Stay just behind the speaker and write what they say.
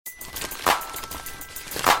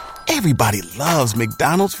Everybody loves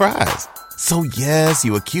McDonald's fries. So yes,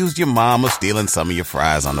 you accused your mom of stealing some of your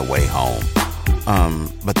fries on the way home.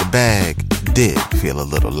 But the bag did feel a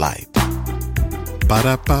little light.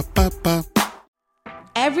 Ba-da-ba-ba-ba.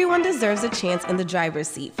 Everyone deserves a chance in the driver's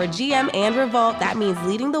seat. For GM and Revolt, that means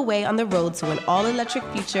leading the way on the road to an all-electric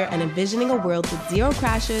future and envisioning a world with zero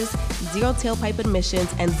crashes, zero tailpipe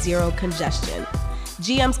emissions, and zero congestion.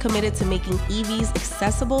 GM's committed to making EVs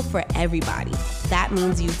accessible for everybody. That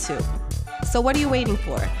means you too. So what are you waiting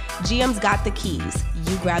for? GM's got the keys.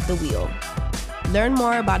 You grab the wheel. Learn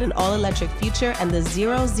more about an all-electric future and the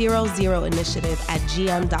 000 initiative at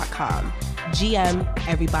gm.com. GM,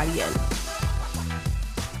 everybody in.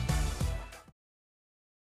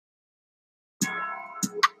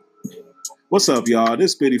 What's up, y'all?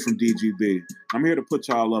 This is Biddy from DGB. I'm here to put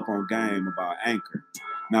y'all up on game about Anchor.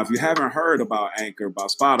 Now, if you haven't heard about Anchor, about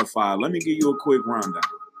Spotify, let me give you a quick rundown.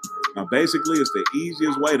 Now, basically, it's the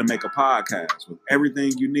easiest way to make a podcast with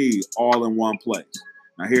everything you need all in one place.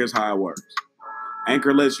 Now, here's how it works.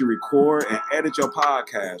 Anchor lets you record and edit your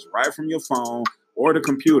podcast right from your phone or the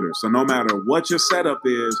computer. So no matter what your setup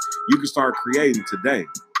is, you can start creating today.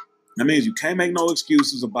 That means you can't make no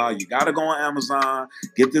excuses about you got to go on Amazon,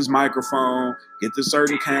 get this microphone, get this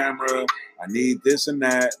certain camera, I need this and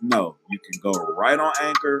that. No, you can go right on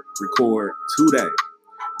Anchor, record today.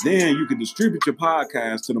 Then you can distribute your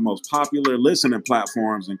podcast to the most popular listening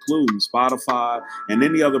platforms, including Spotify and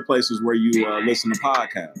any other places where you listen to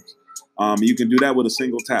podcasts. You can do that with a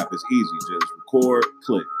single tap. It's easy. Just record,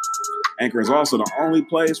 click. Anchor is also the only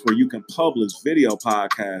place where you can publish video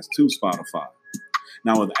podcasts to Spotify.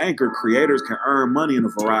 Now, with Anchor, creators can earn money in a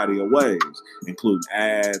variety of ways, including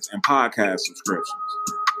ads and podcast subscriptions.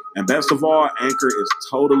 And best of all, Anchor is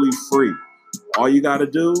totally free. All you got to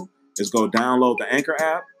do is go download the Anchor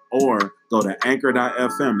app or go to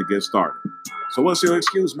anchor.fm to get started. So what's your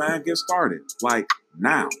excuse, man? Get started. Like,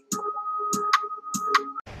 now.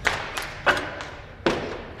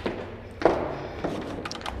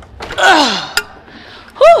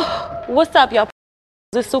 What's up, y'all?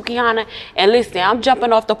 This is Sukihana, and listen, I'm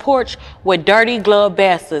jumping off the porch with dirty glove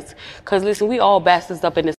bastards. Cause listen, we all bastards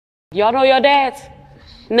up in this. Y'all know your dads?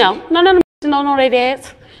 No, none of them don't know their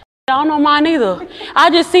dads. I don't know mine either. I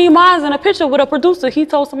just seen mine in a picture with a producer. He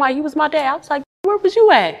told somebody he was my dad. I was like, where was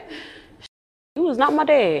you at? He was not my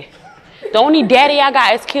dad. The only daddy I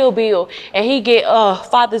got is Kill Bill, and he get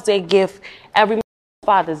Father's Day gift every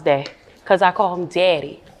Father's Day, cause I call him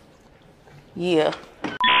Daddy. Yeah.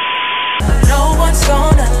 No one's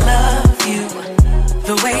gonna love you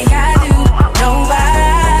the way I do. Nobody.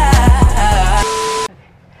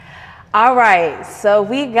 All right, so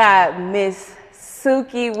we got Miss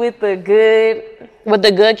Suki with the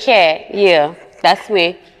good cat. Yeah, that's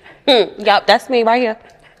me. Yup, that's me right here.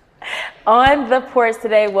 On the porch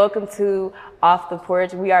today. Welcome to Off the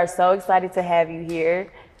Porch. We are so excited to have you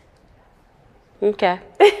here. Okay.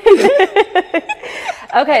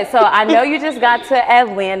 Okay, so I know you just got to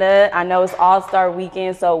Atlanta. I know it's All-Star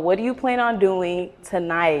Weekend. So what do you plan on doing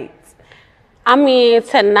tonight? I mean,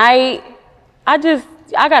 tonight, I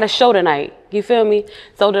got a show tonight. You feel me?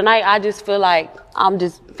 So tonight, I just feel like I'm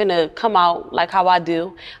just finna come out like how I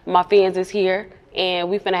do. My fans is here, and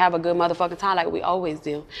we finna have a good motherfucking time like we always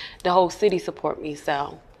do. The whole city support me,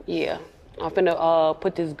 so yeah. I'm finna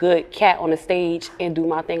put this good cat on the stage and do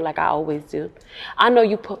my thing like I always do. I know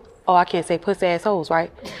you I can't say pussy ass hoes, right?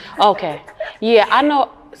 Okay. Yeah, I know.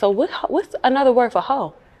 So what's another word for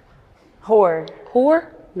hoe? Whore. Whore?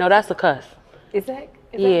 No, that's a cuss. Is that?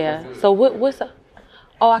 Yeah. So what's a?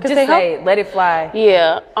 Oh, I can just say say hoe? Let it fly.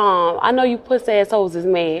 Yeah. I know you pussy ass hoes is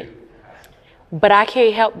mad, but I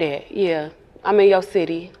can't help that. Yeah. I'm in your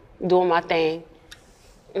city doing my thing.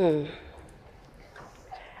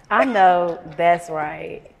 I know that's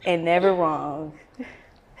right and never wrong.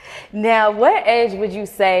 Now, what age would you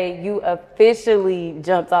say you officially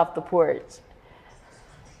jumped off the porch?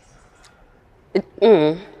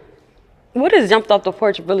 What does jumped off the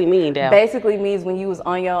porch really mean, Dale? Basically means when you was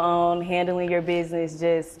on your own, handling your business,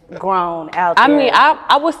 just grown out there. I mean,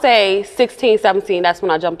 I would say 16, 17, that's when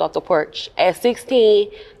I jumped off the porch. At 16,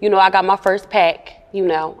 I got my first pack.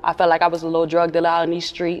 I felt like I was a little drug dealer out in these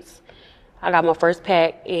streets. I got my first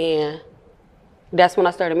pack, and that's when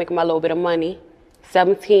I started making my little bit of money.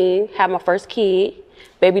 17, had my first kid.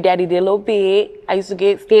 Baby daddy did a little big. I used to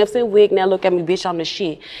get stamps and wig. Now look at me, bitch, I'm the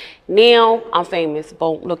shit. Now I'm famous.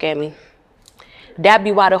 Boom, look at me. That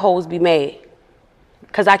be why the hoes be mad.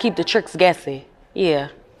 Because I keep the tricks guessing. Yeah.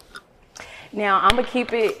 Now, I'm going to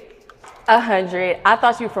keep it 100. I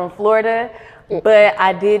thought you were from Florida, but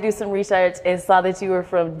I did do some research and saw that you were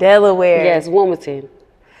from Delaware. Yes, Wilmington.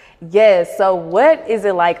 Yes. So what is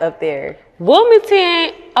it like up there?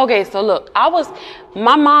 Wilmington, okay, so look,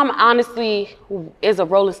 my mom honestly is a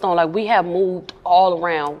Rolling Stone. Like, we have moved all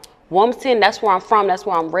around. Wilmington, that's where I'm from, that's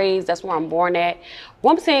where I'm raised, that's where I'm born at.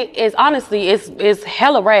 Wilmington is honestly, it's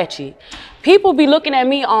hella ratchet. People be looking at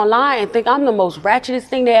me online and think I'm the most ratchetest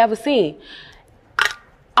thing they ever seen.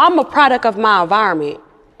 I'm a product of my environment.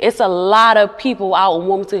 It's a lot of people out in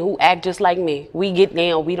Wilmington who act just like me. We get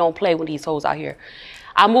down, we don't play with these hoes out here.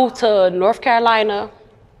 I moved to North Carolina,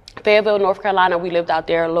 Fayetteville, North Carolina. We lived out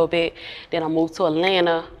there a little bit. Then I moved to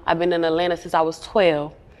Atlanta. I've been in Atlanta since I was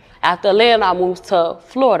 12. After Atlanta, I moved to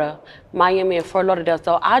Florida, Miami and Fort Lauderdale.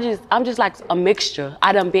 So I'm just like a mixture.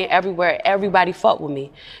 I done been everywhere. Everybody fuck with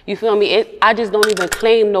me. You feel me? I just don't even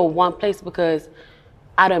claim no one place because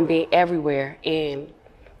I done been everywhere. And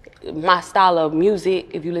my style of music,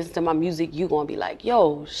 if you listen to my music, you gonna be like,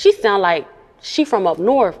 yo, she sound like she from up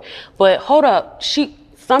north. But hold up,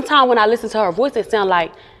 sometimes when I listen to her voice, it sound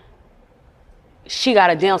like she got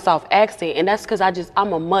a down south accent, and that's because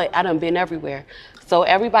I'm a mutt. I done been everywhere. So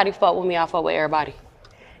everybody fuck with me, I fuck with everybody.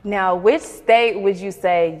 Now, which state would you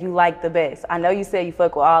say you like the best? I know you said you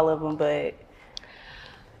fuck with all of them, but...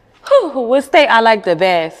 What state I like the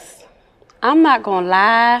best? I'm not gonna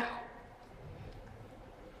lie.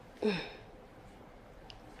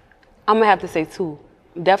 I'm gonna have to say two.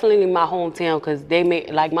 Definitely my hometown, because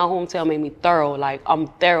my hometown made me thorough. Like, I'm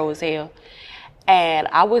thorough as hell. And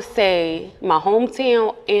I would say my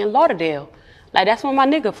hometown in Lauderdale. Like, that's where my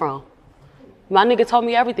nigga from. My nigga told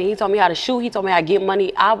me everything. He told me how to shoot. He told me how to get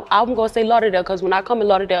money. I'm going to say Lauderdale because when I come in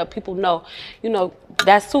Lauderdale, people know,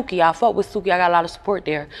 that's Suki. I fuck with Suki. I got a lot of support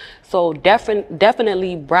there. So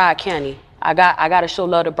definitely Broward County. I got to show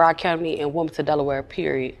love to Broward County and Wilmington, Delaware,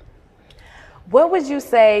 period. What would you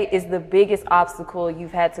say is the biggest obstacle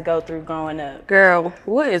you've had to go through growing up? Girl,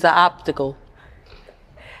 what is an obstacle?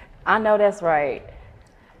 I know that's right.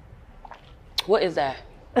 What is that?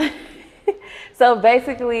 So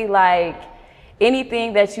basically, like,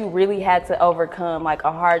 anything that you really had to overcome, like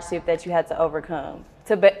a hardship that you had to overcome,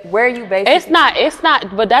 where you basically... It's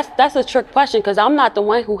not, but that's a trick question, because I'm not the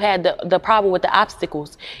one who had the problem with the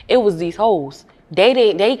obstacles. It was these hoes.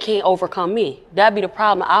 They can't overcome me. That'd be the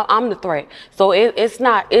problem. I'm the threat. So I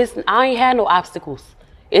ain't had no obstacles.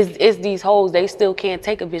 It's these hoes. They still can't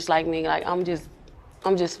take a bitch like me. Like, I'm just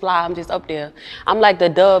fly. I'm just up there. I'm like the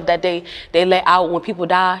dove that they let out when people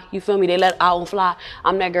die. You feel me? They let out and fly.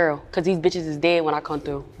 I'm that girl, because these bitches is dead when I come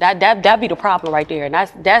through. That be the problem right there. And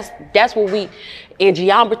that's what we, in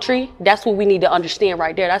geometry, that's what we need to understand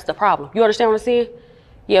right there. That's the problem. You understand what I'm saying?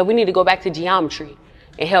 Yeah, we need to go back to geometry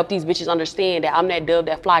and help these bitches understand that I'm that dove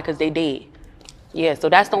that fly because they dead. Yeah, so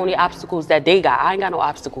that's the only obstacles that they got. I ain't got no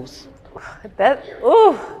obstacles.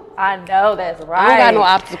 I know that's right. I ain't got no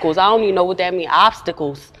obstacles. I don't even know what that means.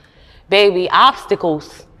 Obstacles. Baby,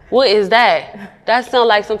 obstacles. What is that? That sounds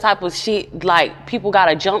like some type of shit, like people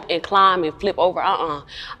gotta jump and climb and flip over.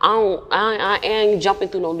 I ain't jumping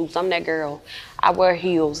through no loops. I'm that girl. I wear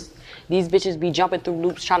heels. These bitches be jumping through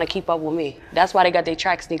loops trying to keep up with me. That's why they got their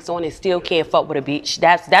track sneaks on and still can't fuck with a bitch.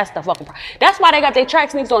 That's the fucking problem. That's why they got their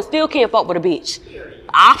track sneaks on and still can't fuck with a bitch.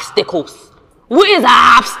 Obstacles. What is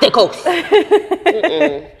obstacles?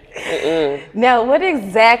 Now, what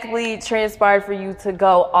exactly transpired for you to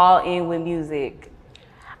go all in with music?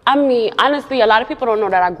 I mean, honestly, a lot of people don't know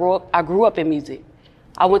that I grew up in music.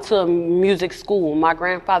 I went to a music school. My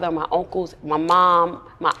grandfather, my uncles, my mom,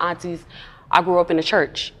 my aunties, I grew up in the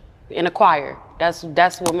church, in a choir. That's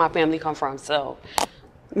where my family come from. So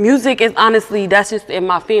music is honestly, that's just in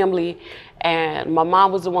my family. And my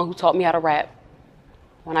mom was the one who taught me how to rap.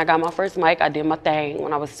 When I got my first mic, I did my thing.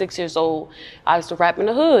 When I was 6 years old, I used to rap in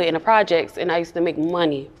the hood, in the projects, and I used to make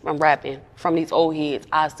money from rapping from these old heads.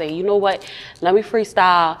 I'd say, you know what? Let me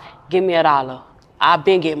freestyle. Give me $1. I've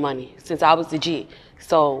been getting money since I was a G.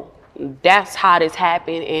 So that's how this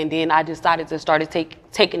happened. And then I decided to start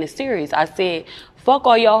taking it serious. I said, fuck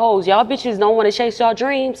all y'all hoes. Y'all bitches don't want to chase y'all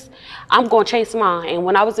dreams. I'm going to chase mine. And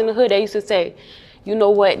when I was in the hood, they used to say, you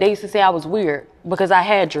know what? They used to say I was weird because I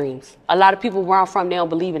had dreams. A lot of people where I'm from, they don't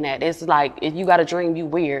believe in that. It's like, if you got a dream, you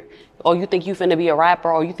weird. Or you think you finna be a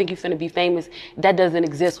rapper, or you think you finna be famous. That doesn't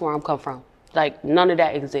exist where I'm come from. Like, none of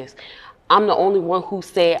that exists. I'm the only one who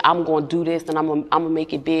said, I'm gonna do this and I'm gonna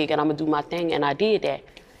make it big and I'm gonna do my thing, and I did that.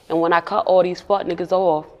 And when I cut all these fuck niggas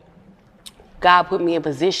off, God put me in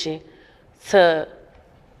position to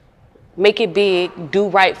make it big, do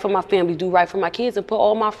right for my family, do right for my kids, and put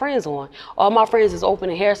all my friends on. All my friends is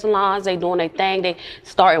opening hair salons. They doing their thing. They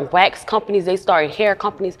starting wax companies. They starting hair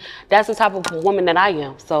companies. That's the type of woman that I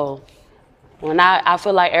am. So When I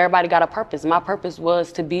feel like everybody got a purpose. My purpose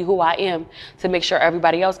was to be who I am, to make sure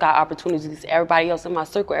everybody else got opportunities, everybody else in my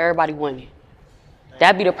circle, everybody winning.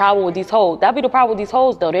 That be the problem with these hoes. That be the problem with these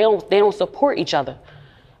hoes though. They don't support each other.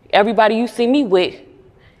 Everybody you see me with,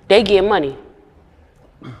 they get money.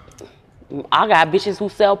 I got bitches who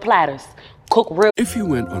sell platters, cook real. If you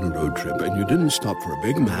went on a road trip and you didn't stop for a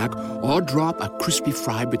Big Mac or drop a crispy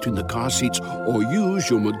fry between the car seats or use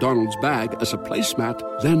your McDonald's bag as a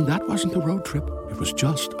placemat, then that wasn't a road trip. It was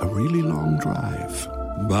just a really long drive.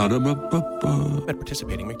 Ba-da-ba-ba-ba. At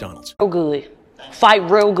participating McDonald's. Real good. Fight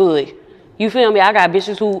real good. You feel me? I got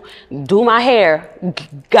bitches who do my hair,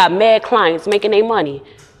 got mad clients making their money.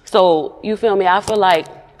 So, you feel me? I feel like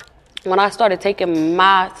when I started taking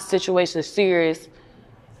my situation serious,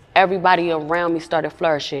 everybody around me started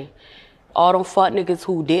flourishing. All them fuck niggas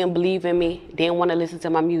who didn't believe in me, didn't want to listen to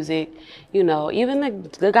my music, you know, even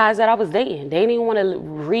the guys that I was dating, they didn't want to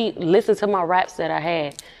listen to my raps that I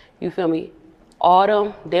had. You feel me? All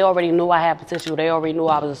them, they already knew I had potential. They already knew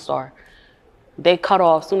I was a star. They cut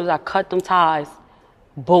off. As soon as I cut them ties,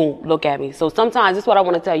 boom, look at me. So sometimes, this is what I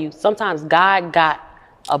want to tell you. Sometimes God got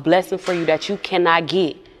a blessing for you that you cannot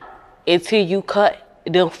get until you cut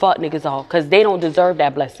them fuck niggas off, because they don't deserve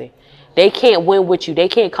that blessing. They can't win with you. They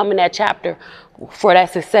can't come in that chapter for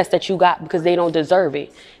that success that you got because they don't deserve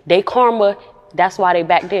it. They karma, that's why they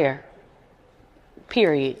back there.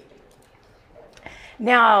 Period.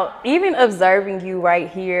 Now, even observing you right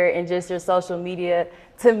here and just your social media,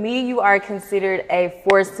 to me, you are considered a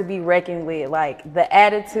force to be reckoned with. Like the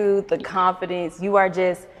attitude, the confidence, you are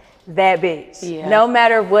just that bitch. Yeah. No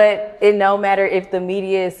matter what, and no matter if the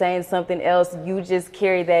media is saying something else, you just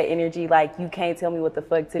carry that energy. Like, you can't tell me what the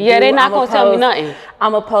fuck to do. Yeah, they're not going to tell me nothing.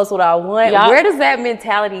 I'm going to post what I want. Y'all, where does that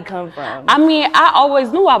mentality come from? I mean, I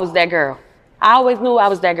always knew I was that girl. I always knew I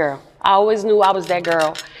was that girl. I always knew I was that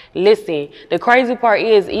girl. Listen, the crazy part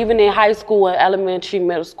is, even in high school and elementary,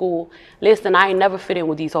 middle school, listen, I ain't never fit in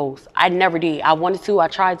with these hoes. I never did. I wanted to, I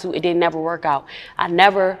tried to, it didn't never work out. I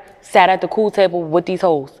never sat at the cool table with these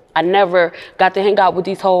hoes. I never got to hang out with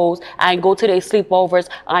these hoes. I ain't go to their sleepovers.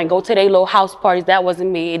 I ain't go to their little house parties. That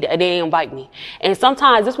wasn't me. They didn't invite me. And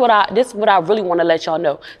sometimes this is what I really want to let y'all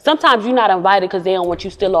know. Sometimes you're not invited because they don't want you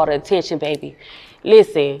steal all the attention, baby.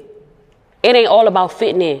 Listen, it ain't all about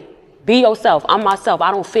fitting in. Be yourself. I'm myself.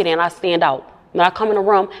 I don't fit in. I stand out. When I come in the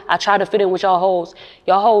room, I try to fit in with y'all hoes.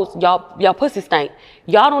 Y'all pussy stink.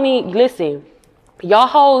 Y'all don't need, listen, y'all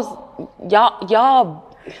hoes,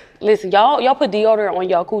 listen, y'all put deodorant on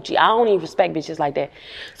y'all coochie. I don't even respect bitches like that.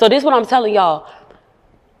 So this is what I'm telling y'all.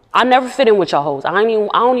 I never fit in with y'all hoes. I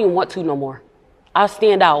don't even want to no more. I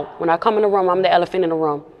stand out. When I come in the room, I'm the elephant in the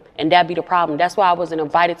room. And that be the problem. That's why I wasn't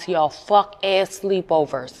invited to y'all fuck-ass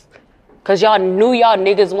sleepovers. Because y'all knew y'all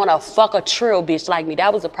niggas want to fuck a trill bitch like me.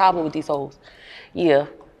 That was the problem with these hoes. Yeah.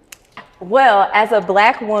 Well, as a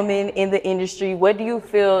black woman in the industry, what do you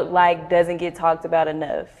feel like doesn't get talked about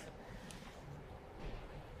enough?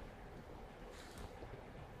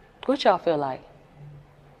 What y'all feel like?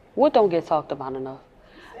 What don't get talked about enough?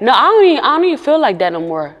 No, I don't even feel like that no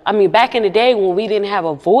more. I mean, back in the day when we didn't have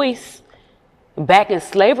a voice, back in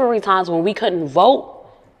slavery times when we couldn't vote,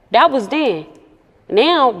 that was then.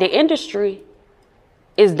 Now the industry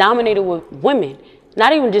is dominated with women.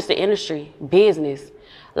 Not even just the industry, business.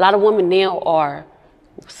 A lot of women now are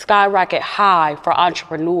skyrocket high for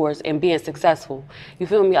entrepreneurs and being successful. You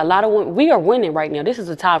feel me? A lot of women, we are winning right now. This is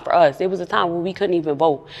a time for us. It was a time when we couldn't even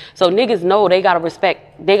vote. So niggas know they gotta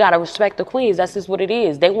respect the queens. That's just what it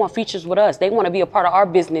is. They want features with us. They want to be a part of our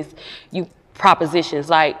business. Propositions.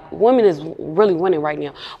 Like, women is really winning right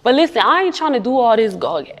now. But listen, I ain't trying to do all this,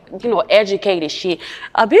 educated shit.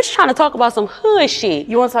 A bitch trying to talk about some hood shit.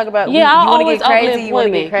 You want to talk about? Yeah, you want to get crazy. You want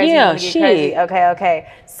to get crazy. Yeah, shit.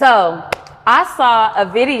 Okay. So I saw a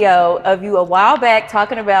video of you a while back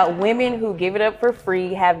talking about women who give it up for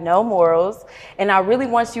free, have no morals, and I really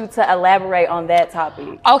want you to elaborate on that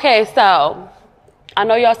topic. Okay, so I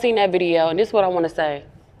know y'all seen that video, and this is what I want to say.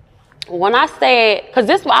 When I said, because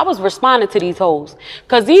I was responding to these hoes,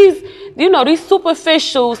 because these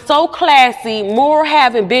superficial, so classy, moral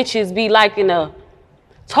having bitches be liking to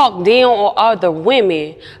talk down on other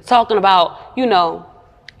women, talking about,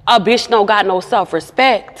 a bitch don't got no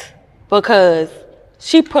self-respect because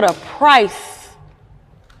she put a price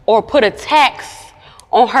or put a tax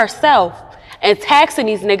on herself and taxing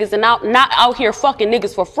these niggas and not out here fucking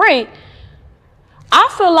niggas for free.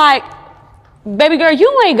 I feel like, baby girl,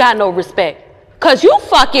 you ain't got no respect. Cause you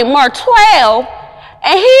fucking Martwell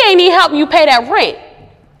and he ain't even helping you pay that rent.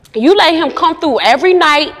 You let him come through every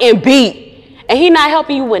night and beat. And he not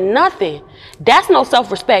helping you with nothing. That's no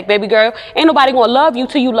self-respect, baby girl. Ain't nobody gonna love you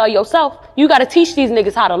till you love yourself. You gotta teach these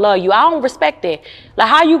niggas how to love you. I don't respect that. Like,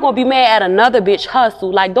 how you gonna be mad at another bitch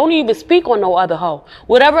hustle? Like, don't even speak on no other hoe.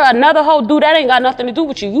 Whatever another hoe do, that ain't got nothing to do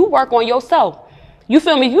with you. You work on yourself. You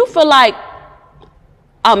feel me? You feel like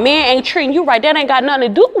a man ain't treating you right, that ain't got nothing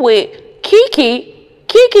to do with Kiki.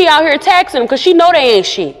 Kiki out here taxing them because she know they ain't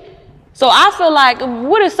shit. So I feel like,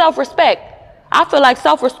 what is self-respect? I feel like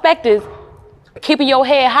self-respect is keeping your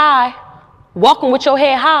head high, walking with your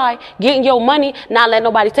head high, getting your money, not letting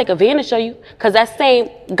nobody take advantage of you. Because that same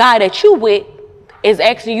guy that you with is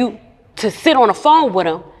asking you to sit on the phone with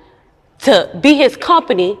him, to be his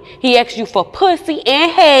company. He asks you for pussy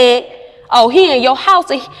and head. Oh, he in your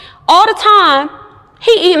house all the time.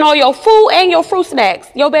 He eating all your food and your fruit snacks,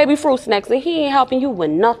 your baby fruit snacks, and he ain't helping you with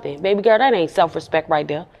nothing. Baby girl, that ain't self-respect right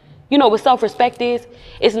there. You know what self-respect is?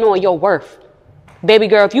 It's knowing your worth. Baby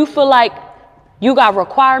girl, if you feel like you got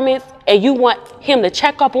requirements and you want him to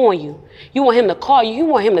check up on you, you want him to call you, you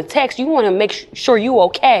want him to text you, you want him to make sure you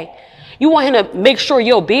okay. You want him to make sure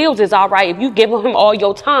your bills is all right. If you give him all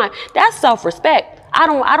your time, that's self-respect. I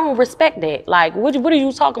don't respect that. Like, what are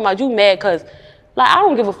you talking about? You mad because, like, I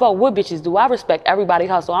don't give a fuck what bitches do. I respect everybody's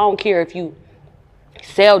hustle. I don't care if you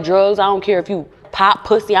sell drugs. I don't care if you pop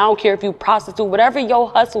pussy. I don't care if you prostitute. Whatever your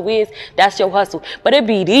hustle is, that's your hustle. But it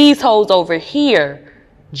be these hoes over here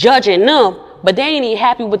judging them, but they ain't even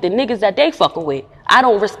happy with the niggas that they fucking with. I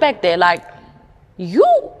don't respect that. Like, you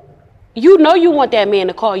know you want that man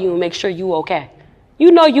to call you and make sure you okay.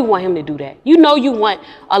 You know you want him to do that. You know you want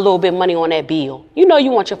a little bit of money on that bill. You know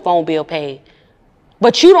you want your phone bill paid.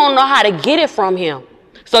 But you don't know how to get it from him.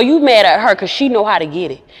 So you mad at her because she know how to get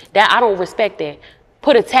it. That I don't respect that.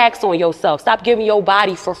 Put a tax on yourself. Stop giving your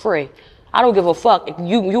body for free. I don't give a fuck. If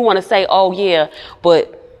you want to say, oh yeah,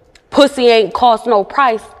 but pussy ain't cost no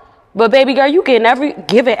price. But baby girl, you giving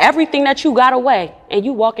everything that you got away, and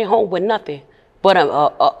you walking home with nothing. But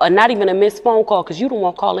not even a missed phone call because you don't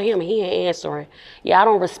want calling him and he ain't answering. Yeah, I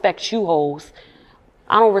don't respect you hoes.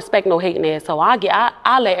 I don't respect no hating ass. So I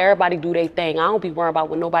let everybody do their thing. I don't be worried about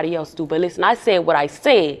what nobody else do. But listen, I said what I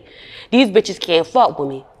said. These bitches can't fuck with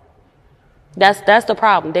me. That's the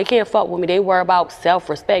problem. They can't fuck with me. They worry about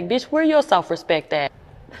self-respect. Bitch, where your self-respect at?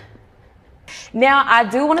 Now, I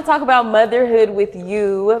do want to talk about motherhood with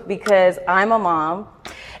you because I'm a mom.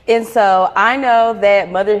 And so I know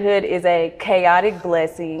that motherhood is a chaotic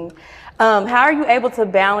blessing. How are you able to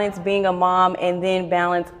balance being a mom and then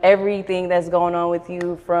balance everything that's going on with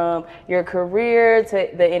you, from your career to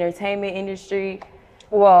the entertainment industry?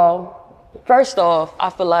 Well, first off, I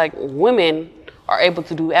feel like women are able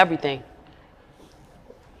to do everything.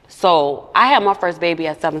 So I had my first baby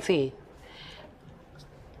at 17.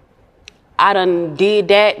 I done did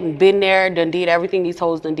that and been there, done did everything these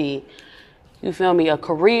hoes done did. You feel me? A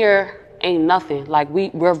career ain't nothing. Like,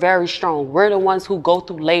 we're very strong. We're the ones who go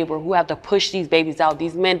through labor, who have to push these babies out.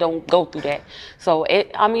 These men don't go through that. So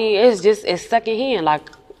it's secondhand. Like,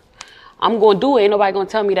 I'm gonna do it. Ain't nobody gonna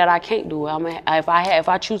tell me that I can't do it. If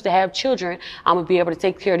I choose to have children, I'm gonna be able to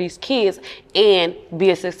take care of these kids and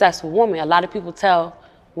be a successful woman. A lot of people tell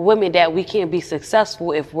women that we can't be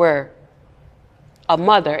successful if we're a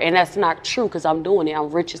mother, and that's not true because I'm doing it.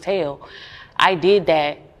 I'm rich as hell. I did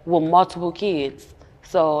that with multiple kids.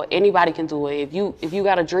 So anybody can do it. If you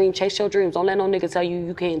got a dream, chase your dreams. Don't let no nigga tell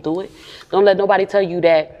you can't do it. Don't let nobody tell you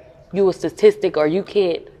that you a statistic or you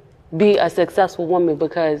can't be a successful woman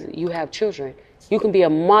because you have children. You can be a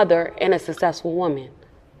mother and a successful woman,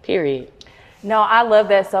 period. No, I love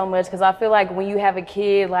that so much because I feel like when you have a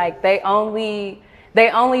kid, like they only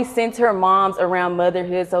center moms around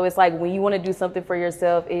motherhood. So it's like when you want to do something for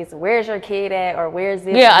yourself, it's where's your kid at or where's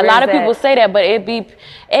this? Yeah, a lot of people say that, but it be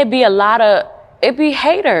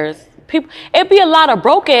haters. It be a lot of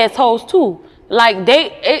broke assholes too. Like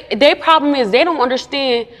their problem is they don't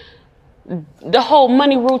understand the whole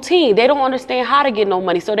money routine. They don't understand how to get no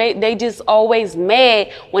money. So they just always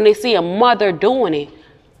mad when they see a mother doing it.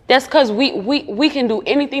 That's because we can do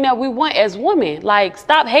anything that we want as women. Like,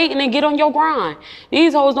 stop hating and get on your grind.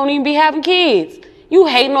 These hoes don't even be having kids. You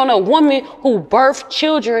hating on a woman who birthed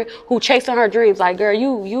children, who chasing her dreams. Like, girl,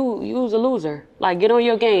 you's a loser. Like, get on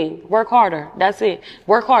your game. Work harder. That's it.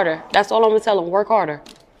 Work harder. That's all I'm going to tell them. Work harder.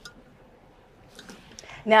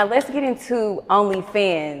 Now, let's get into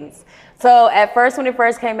OnlyFans. So at first, when it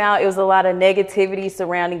first came out, it was a lot of negativity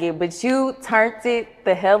surrounding it, but you turned it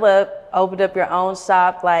the hell up, opened up your own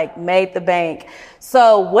shop, like made the bank.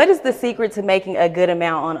 So what is the secret to making a good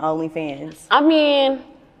amount on OnlyFans? I mean,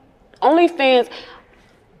 OnlyFans,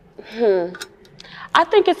 I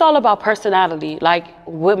think it's all about personality. Like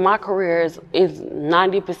with my career is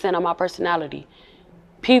 90% of my personality.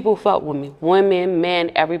 People fuck with me. Women,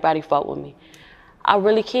 men, everybody fuck with me. I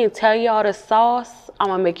really can't tell y'all the sauce. I'm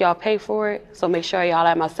gonna make y'all pay for it. So make sure y'all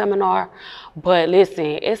at my seminar. But listen,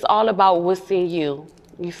 it's all about what's in you.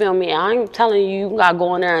 You feel me? I ain't telling you gotta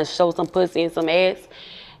go in there and show some pussy and some ass.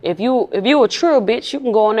 If you a true bitch, you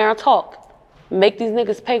can go in there and talk. Make these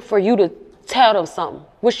niggas pay for you to tell them something.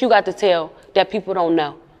 What you got to tell that people don't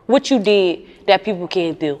know? What you did that people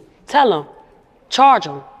can't do? Tell them. Charge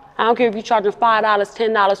them. I don't care if you're charging $5,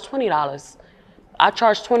 $10, $20. I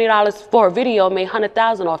charged $20 for a video, made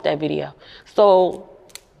 $100,000 off that video. So,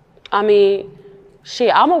 I mean,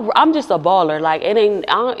 shit, I'm just a baller. Like, it ain't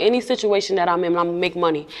any situation that I'm in, I'm gonna make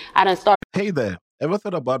money. I done start. Hey there, ever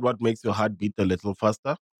thought about what makes your heart beat a little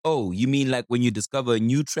faster? Oh, you mean like when you discover a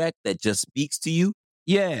new track that just speaks to you?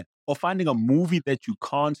 Yeah, or finding a movie that you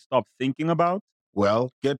can't stop thinking about?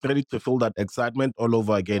 Well, get ready to feel that excitement all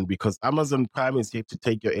over again because Amazon Prime is here to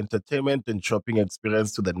take your entertainment and shopping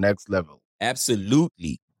experience to the next level.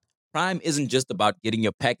 Absolutely. Prime isn't just about getting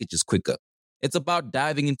your packages quicker. It's about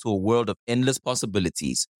diving into a world of endless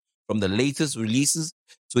possibilities, from the latest releases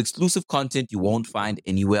to exclusive content you won't find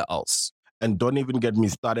anywhere else. And don't even get me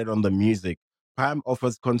started on the music. Prime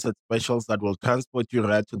offers concert specials that will transport you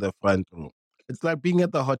right to the front row. It's like being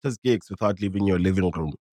at the hottest gigs without leaving your living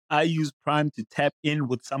room. I use Prime to tap in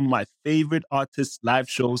with some of my favorite artists' live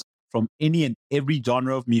shows from any and every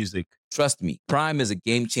genre of music. Trust me, Prime is a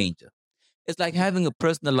game changer. It's like having a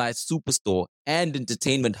personalized superstore and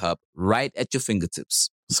entertainment hub right at your fingertips.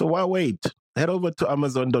 So why wait? Head over to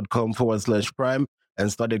amazon.com/Prime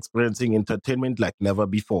and start experiencing entertainment like never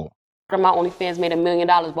before. My OnlyFans made $1 million,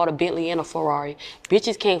 bought a Bentley and a Ferrari.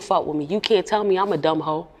 Bitches can't fuck with me. You can't tell me I'm a dumb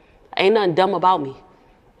hoe. Ain't nothing dumb about me.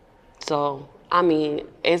 So, I mean,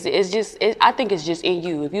 I think it's just in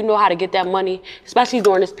you. If you know how to get that money, especially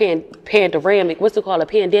during this pandemic, what's it called, a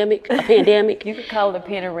pandemic? A pandemic? You could call it a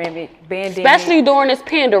panoramic, bandemic. Especially during this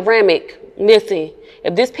pandemic. Listen,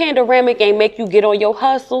 if this pandemic ain't make you get on your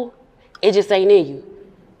hustle, it just ain't in you.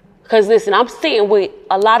 Because listen, I'm sitting with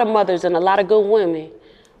a lot of mothers and a lot of good women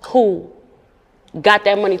who got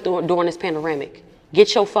that money during this pandemic.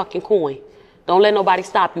 Get your fucking coin. Don't let nobody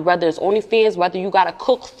stop you, whether it's OnlyFans, whether you gotta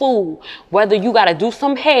cook food, whether you gotta do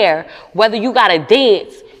some hair, whether you gotta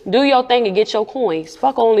dance. Do your thing and get your coins.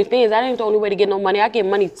 Fuck OnlyFans. That ain't the only way to get no money. I get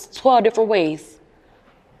money 12 different ways.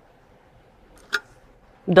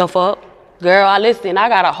 The fuck? Girl, I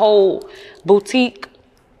got a whole boutique.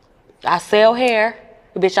 I sell hair.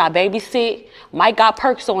 Bitch, I babysit. Mike got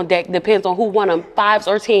perks on deck. Depends on who won them, 5s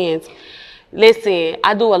or 10s. Listen,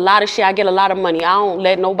 I do a lot of shit. I get a lot of money. I don't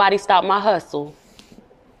let nobody stop my hustle.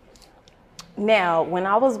 Now, when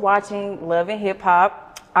I was watching Love and Hip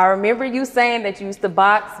Hop, I remember you saying that you used to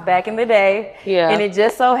box back in the day. Yeah. And it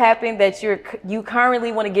just so happened that you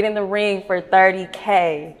currently want to get in the ring for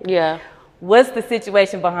 $30K. Yeah. What's the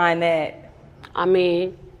situation behind that? I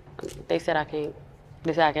mean, they said I can't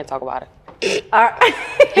talk about it.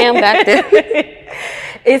 Him back there.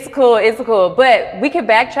 It's cool. But we can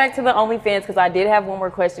backtrack to the OnlyFans because I did have one more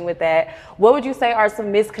question with that. What would you say are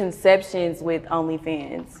some misconceptions with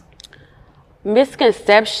OnlyFans?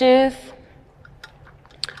 Misconceptions?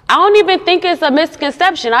 I don't even think it's a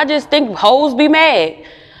misconception. I just think hoes be mad.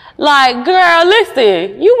 Like, girl,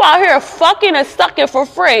 listen, you out here fucking and sucking for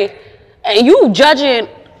free, and you judging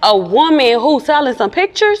a woman who's selling some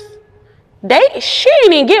pictures? She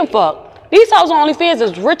ain't even getting fucked. These hoes on OnlyFans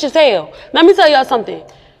is rich as hell. Let me tell y'all something.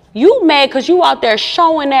 You mad because you out there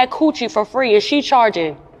showing that coochie for free and she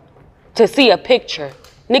charging to see a picture.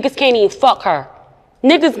 Niggas can't even fuck her.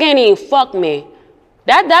 Niggas can't even fuck me.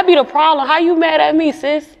 That be the problem. How you mad at me,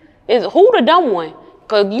 sis? Is who the dumb one?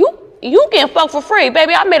 Because you getting fucked for free.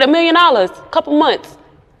 Baby, I made $1 million a couple months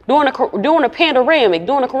during a pandemic,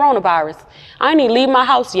 during the coronavirus. I ain't even leave my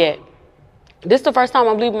house yet. This is the first time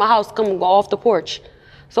I'm leaving my house, go off the porch.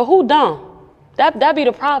 So who dumb? That be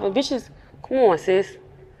the problem. Bitches, come on, sis.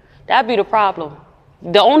 That be the problem.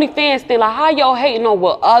 The OnlyFans thing, like how y'all hating on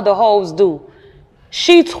what other hoes do?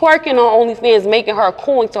 She twerking on OnlyFans, making her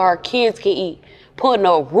coin so her kids can eat. Putting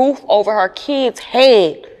a roof over her kid's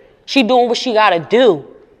head. She doing what she gotta do.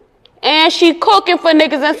 And she cooking for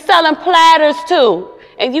niggas and selling platters too.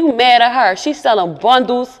 And you mad at her. She selling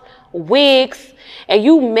bundles, wigs, and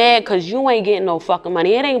you mad because you ain't getting no fucking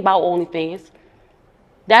money. It ain't about OnlyFans.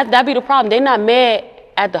 That be the problem. They not mad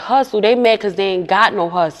at the hustle. They mad because they ain't got no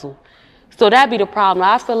hustle. So that be the problem.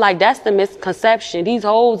 I feel like that's the misconception. These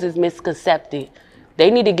hoes is misconcepted. They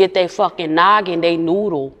need to get their fucking noggin, they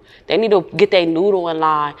noodle. They need to get their noodle in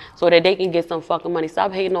line so that they can get some fucking money.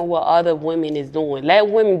 Stop hating on what other women is doing. Let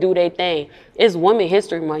women do their thing. It's Women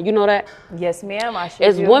History Month. You know that? Yes, ma'am. I sure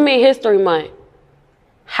It's do. Women History Month.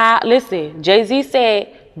 Listen, Jay-Z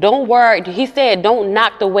said, don't worry. He said, don't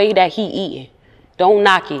knock the way that he eating. Don't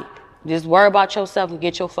knock it. Just worry about yourself and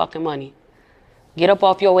get your fucking money. Get up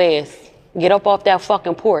off your ass. Get up off that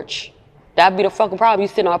fucking porch. That'd be the fucking problem. You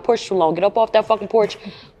sitting on a porch too long. Get up off that fucking porch.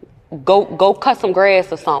 Go cut some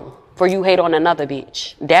grass or something. For you hate on another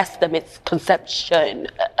bitch. That's the misconception.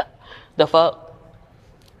 The fuck?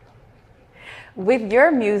 With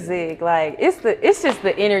your music, like it's just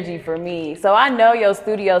the energy for me. So I know your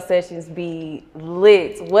studio sessions be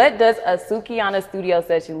lit. What does a Sukihana studio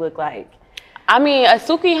session look like? I mean, a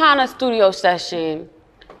Sukihana studio session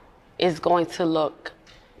is going to look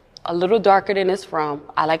a little darker than it's from.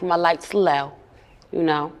 I like my lights low, you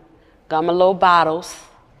know. Got my little bottles,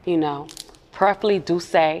 you know. Preferably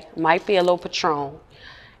Douce, might be a little Patron.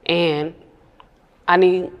 And I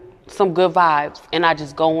need some good vibes, and I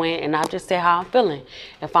just go in and I just say how I'm feeling.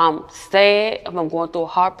 If I'm sad, if I'm going through a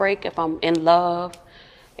heartbreak, if I'm in love,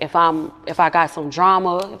 if I got some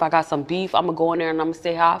drama, if I got some beef, I'm gonna go in there and I'm gonna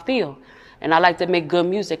say how I feel. And I like to make good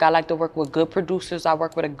music. I like to work with good producers. I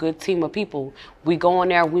work with a good team of people. We go in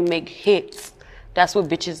there and we make hits. That's what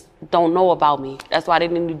bitches don't know about me. That's why they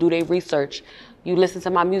need to do their research. You listen to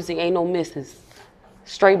my music, ain't no misses.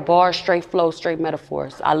 Straight bars, straight flow, straight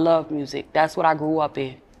metaphors. I love music. That's what I grew up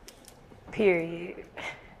in. Period.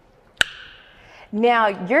 Now,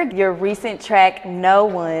 your recent track, No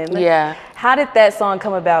One. Yeah. How did that song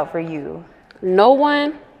come about for you? No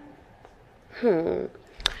One?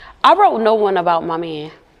 I wrote No One about my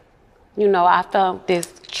man. You know, I found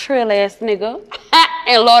this trill-ass nigga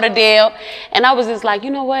in Lauderdale. And I was just like,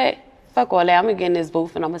 you know what? Fuck all that. I'm going to get in this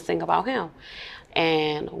booth and I'm going to sing about him.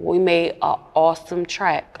 And we made an awesome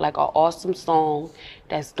track, like an awesome song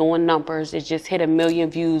that's doing numbers. It just hit 1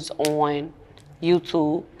 million views on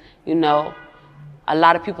YouTube. You know, a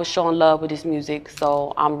lot of people showing love with this music.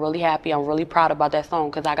 So I'm really happy. I'm really proud about that song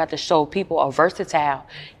because I got to show people are versatile.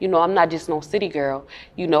 You know, I'm not just no city girl.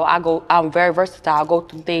 You know, I'm very versatile. I go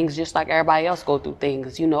through things just like everybody else go through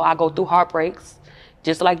things. You know, I go through heartbreaks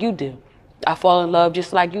just like you do. I fall in love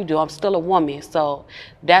just like you do. I'm still a woman. So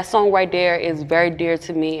that song right there is very dear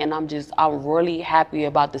to me, and I'm really happy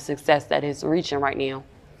about the success that it's reaching right now.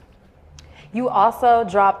 You also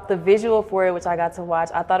dropped the visual for it, which I got to watch.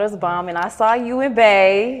 I thought it was bomb, and I saw you and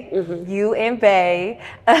Bay. Mm-hmm. You and Bay.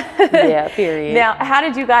 Yeah, period. Now, how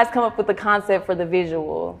did you guys come up with the concept for the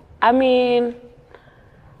visual? I mean,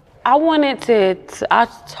 I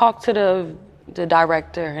talked to the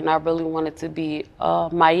director, and I really wanted to be a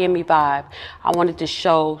Miami vibe. I wanted to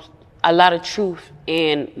show a lot of truth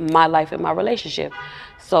in my life and my relationship.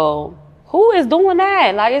 So who is doing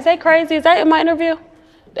that? Like, is that crazy? Is that in my interview?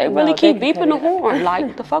 They really keep beeping the horn. Like,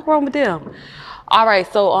 what the fuck wrong with them? All right,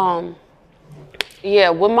 so yeah,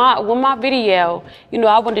 with my video, you know,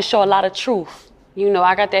 I wanted to show a lot of truth. You know,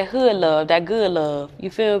 I got that hood love, that good love. You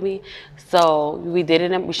feel me? So we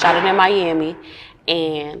shot it in Miami.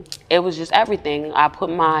 And it was just everything. I put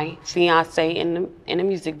my fiance in the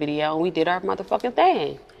music video, and we did our motherfucking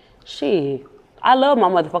thing. Shit, I love my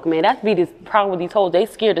motherfucking man. That's the problem with these hoes. They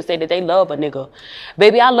scared to say that they love a nigga.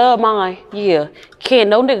 Baby, I love mine. Yeah. Can't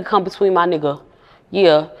no nigga come between my nigga.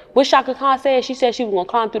 Yeah. What Shaka Khan said? She said she was gonna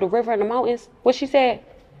climb through the river and the mountains. What she said?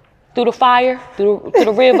 Through the fire, through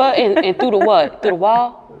the river, and through the what? Through the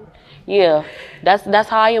wall. Yeah. That's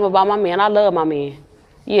how I am about my man. I love my man.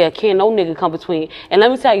 Yeah, can't no nigga come between. And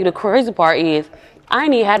let me tell you, the crazy part is, I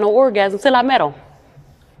ain't even had no orgasm till I met him.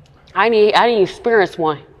 I didn't experience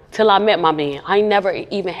one till I met my man. I ain't never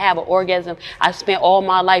even have an orgasm. I spent all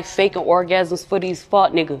my life faking orgasms for these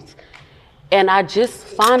fuck niggas. And I just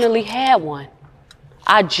finally had one.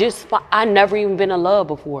 I never even been in love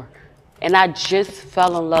before. And I just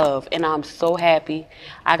fell in love, and I'm so happy.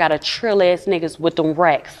 I got a trill-ass niggas with them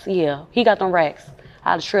racks. Yeah, he got them racks.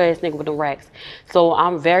 I was a trill-ass nigga with them racks. So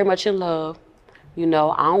I'm very much in love. You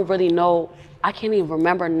know, I don't really know. I can't even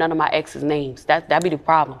remember none of my ex's names. That'd be the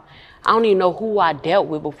problem. I don't even know who I dealt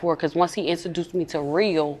with before, because once he introduced me to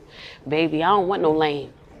real, baby, I don't want no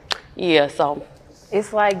lame. Yeah, so.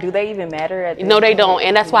 It's like, do they even matter at this No, they point? don't.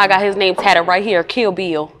 And that's why I got his name tatted right here, Kill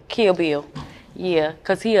Bill. Kill Bill. Yeah,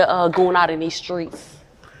 because he going out in these streets.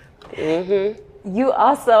 Mm-hmm. You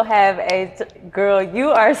also have girl, you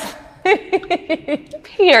are...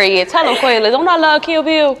 Period. Tell him, Quayla, don't I love Kill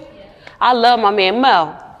Bill? I love my man,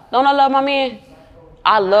 Mel. Don't I love my man?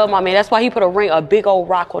 I love my man. That's why he put a big old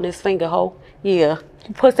rock on his finger, ho. Yeah.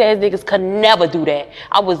 Pussy ass niggas could never do that.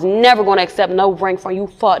 I was never gonna accept no ring from you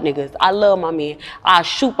fuck niggas. I love my man. I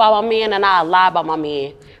shoot by my man and I lie by my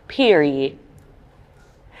man. Period.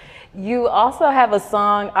 You also have a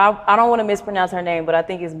song, I don't want to mispronounce her name, but I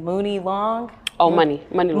think it's Mooney Long. Oh, Money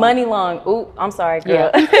Long. Money Long. Ooh, I'm sorry, girl.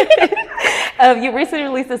 Yeah. You recently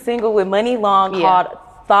released a single with Money Long called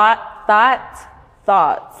Thoughts.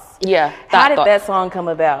 Yeah. How did that song come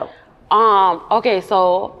about? Okay,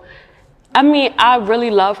 so I mean, I really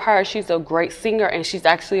love her. She's a great singer and she's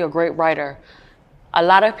actually a great writer. A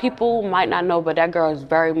lot of people might not know, but that girl is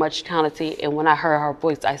very much talented. And when I heard her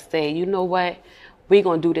voice, I said, you know what? We're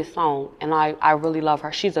going to do this song. And I really love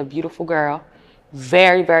her. She's a beautiful girl.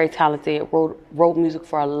 Very, very talented. Wrote music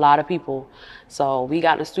for a lot of people. So we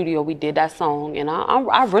got in the studio, we did that song, and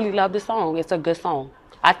I really love the song. It's a good song.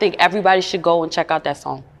 I think everybody should go and check out that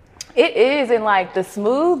song. It is, and like the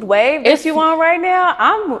smooth wave that you on right now,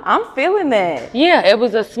 I'm feeling that. Yeah, it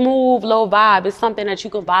was a smooth, low vibe. It's something that you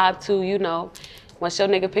can vibe to, you know. Once your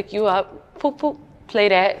nigga pick you up, poop, poop, play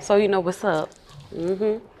that so you know what's up.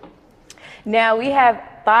 Now we have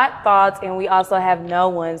Thoughts, and we also have No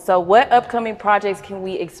One. So what upcoming projects can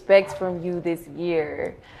we expect from you this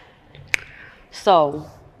year? So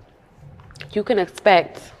you can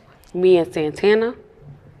expect me and Santana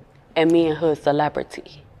and me and Hood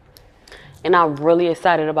Celebrity. And I'm really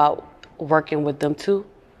excited about working with them too.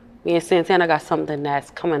 Me and Santana got something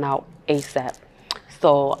that's coming out ASAP.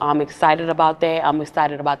 So I'm excited about that. I'm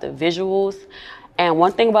excited about the visuals. And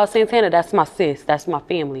one thing about Santana, that's my sis, that's my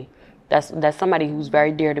family. That's somebody who's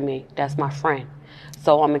very dear to me. That's my friend.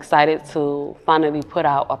 So I'm excited to finally put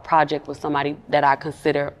out a project with somebody that I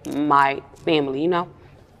consider my family, you know?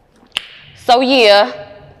 So yeah.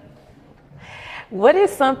 What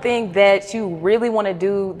is something that you really want to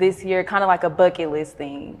do this year, kind of like a bucket list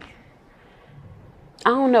thing? I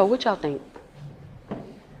don't know. What y'all think?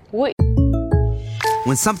 What?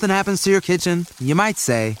 When something happens to your kitchen, you might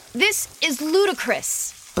say, "This is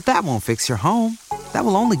ludicrous." But that won't fix your home. That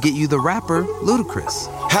will only get you the rapper, Ludacris.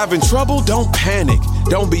 Having trouble? Don't panic.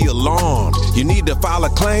 Don't be alarmed. You need to file a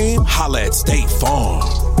claim? Holla at State Farm.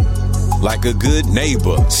 Like a good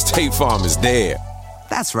neighbor, State Farm is there.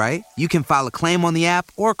 That's right. You can file a claim on the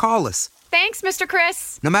app or call us. Thanks, Mr.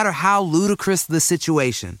 Chris. No matter how ludicrous the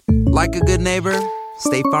situation, like a good neighbor,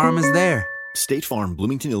 State Farm is there. State Farm,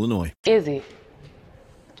 Bloomington, Illinois. Is it?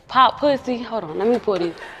 Pop pussy? Hold on. Let me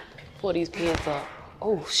pull these pants up.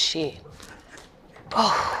 Oh, shit.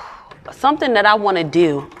 Oh, something that I want to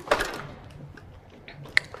do.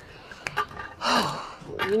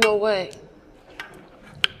 You know what?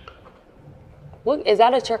 What is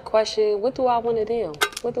that a trick question? What do I want to do?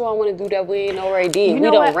 What do I want to do that we ain't already did? We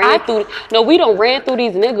done ran through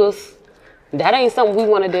these niggas. That ain't something we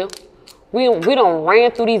want to do. We done ran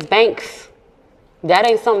through these banks. That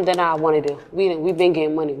ain't something that I want to do. We've been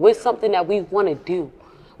getting money. What's something that we want to do?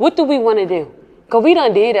 What do we want to do? Because we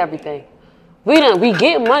done did everything. We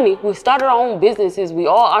get money. We started our own businesses. We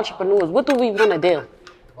all entrepreneurs. What do we want to do?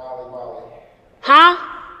 Huh?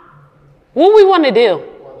 What we want to do?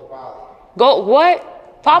 Go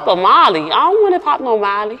what? Pop a Molly. I don't want to pop no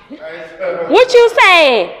Molly. What you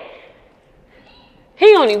saying?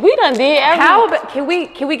 We done did everything. How about, can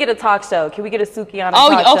we get a talk show? Can we get a Sukihana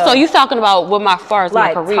talk show? So you talking about with my first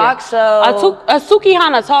my career? Talk show. A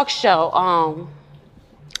Sukihana talk show.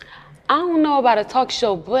 I don't know about a talk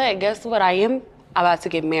show, but guess what? I am about to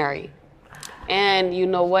get married. And you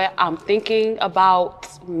know what? I'm thinking about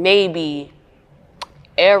maybe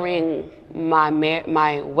airing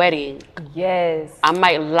my wedding. Yes. I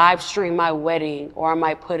might live stream my wedding, or I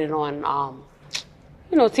might put it on,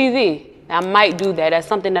 TV. I might do that. That's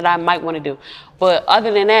something that I might want to do. But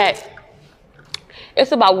other than that,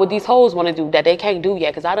 it's about what these hoes want to do that they can't do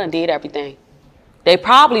yet, because I done did everything. They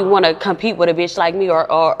probably want to compete with a bitch like me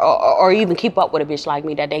or even keep up with a bitch like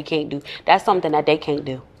me that they can't do. That's something that they can't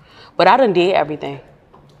do. But I done did everything.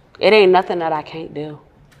 It ain't nothing that I can't do.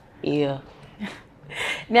 Yeah.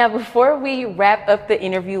 Now, before we wrap up the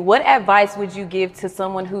interview, what advice would you give to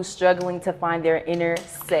someone who's struggling to find their inner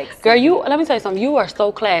sex? Girl, let me tell you something. You are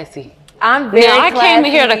so classy. I'm very classy. I came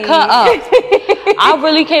in here to cut up. I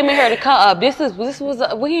really came in here to cut up.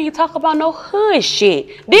 We ain't talk about no hood shit,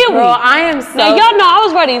 did we? Girl, I am so. Now y'all know I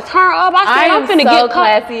was ready to turn up. I said I'm finna get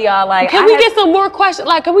classy, y'all. Like, can we get some more questions?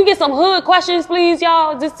 Like, can we get some hood questions, please,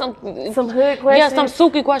 y'all? Just some hood questions. Yeah, some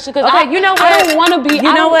Suki questions. Cause okay, you know what? I don't want to be.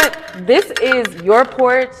 You know what? This is your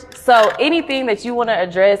porch. So anything that you want to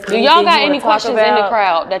address, do y'all got any questions in the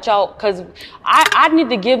crowd that y'all? Because I need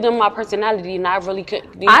to give them my personality, and I really could.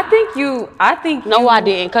 I think you. No, I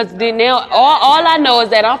didn't. Because now all I know is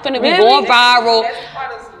that I'm finna be going viral.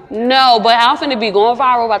 No, but I'm finna be going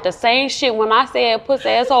viral about the same shit. When I said pussy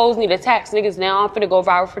assholes need to tax niggas, now I'm finna go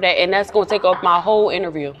viral for that, and that's gonna take up my whole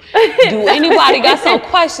interview. Do anybody got some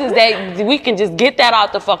questions that we can just get that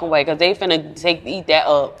out the fucking way? Because they finna eat that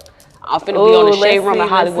up. I'm finna be on the Shade Room in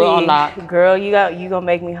Hollywood Unlocked. Girl, you gonna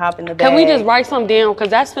make me hop in the bag. Can we just write something down? Because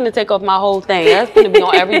that's finna take up my whole thing. That's finna be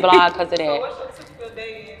on every blog because of that. What's your typical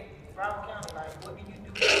day in Broward County? Like, what do you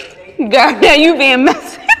do every day? Girl, now you being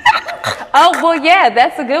messy. Oh, well, yeah,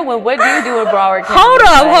 that's a good one. What do you do in Broward County? Hold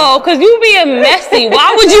up, ho, because you being messy.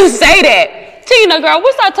 Why would you say that? Tina, girl,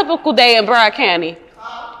 what's our typical day in Broward County?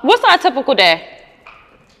 What's our typical day?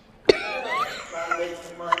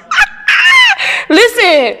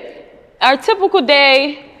 Listen, our typical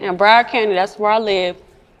day in Broward County, that's where I live.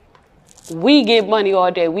 We get money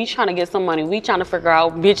all day. We trying to get some money. We trying to figure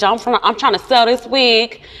out, bitch, I'm trying to sell this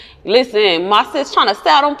wig. Listen, my sis trying to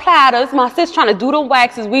sell them platters. My sis trying to do them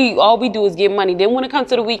waxes. All we do is get money. Then when it comes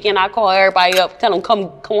to the weekend, I call everybody up, tell them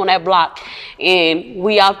come on that block, and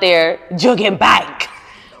we out there jugging back.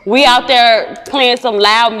 We out there playing some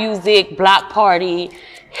loud music, block party,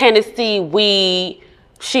 Hennessy, weed.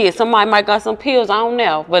 Shit, somebody might got some pills, I don't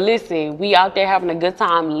know. But listen, we out there having a good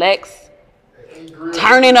time. Lex,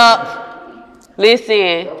 turning up.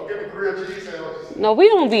 Listen. No, we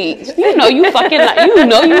don't be, you fucking, you a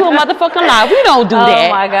motherfucking lie. We don't do that.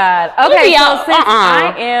 Oh my God. Okay, so since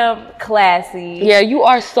I am classy. Yeah, you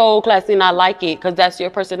are so classy and I like it because that's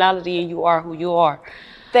your personality and you are who you are.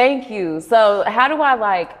 Thank you. So how do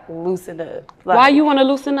I loosen up? Why you want to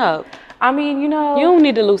loosen up? I mean, you don't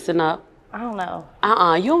need to loosen up. I don't know.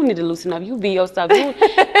 You don't need to loosen up. You be yourself.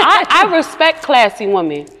 I respect classy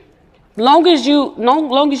women. Long as you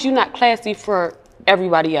not classy for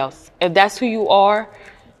everybody else. If that's who you are,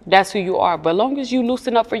 that's who you are. But long as you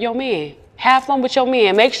loosen up for your man, have fun with your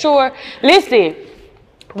man. Make sure. Listen,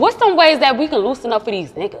 what's some ways that we can loosen up for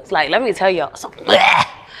these niggas? Like, let me tell y'all something.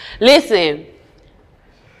 Listen,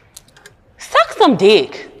 suck some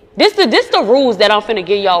dick. This the rules that I'm finna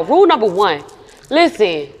give y'all. Rule number 1.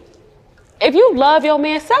 Listen. If you love your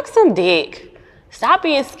man, suck some dick. Stop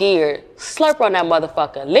being scared. Slurp on that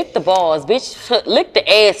motherfucker. Lick the balls, bitch. Lick the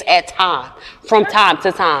ass from time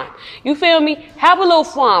to time. You feel me? Have a little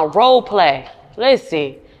fun. Role play.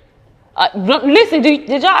 Listen.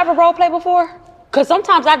 Did y'all ever role play before? Because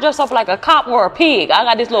sometimes I dress up like a cop or a pig. I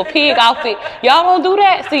got this little pig outfit. Y'all don't do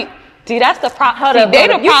that? See, that's the problem. They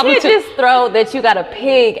the problem. You can't just throw that you got a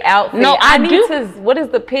pig outfit. No, I do. What does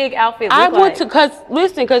the pig outfit look like?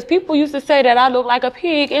 Because people used to say that I look like a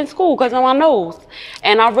pig in school because of my nose.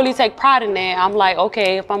 And I really take pride in that. I'm like,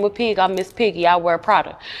 okay, if I'm a pig, I'm Miss Piggy. I wear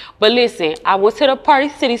Prada. But listen, I went to the Party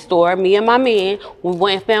City store. Me and my man, we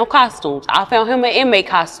went and found costumes. I found him an inmate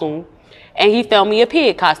costume. And he found me a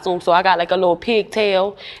pig costume, so I got like a little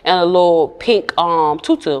pigtail and a little pink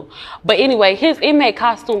tutu. But anyway, his inmate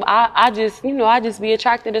costume, I just be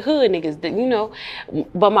attracted to hood niggas,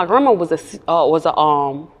 But my grandma was a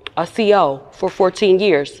CO for 14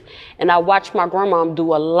 years, and I watched my grandma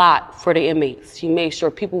do a lot for the inmates. She made sure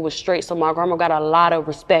people were straight, so my grandma got a lot of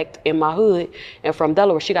respect in my hood. And from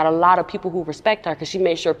Delaware, she got a lot of people who respect her because she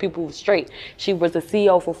made sure people were straight. She was a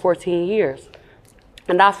CO for 14 years.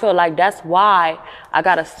 And I feel like that's why I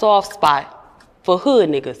got a soft spot for hood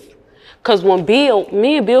niggas. Because when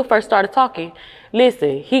me and Bill first started talking,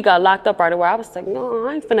 listen, he got locked up right away. I was like, no,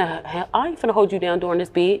 I ain't finna hold you down during this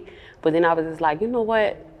bid. But then I was just like, you know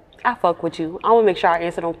what? I fuck with you. I'm gonna make sure I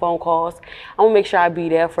answer them phone calls. I'm gonna make sure I be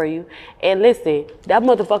there for you. And listen, that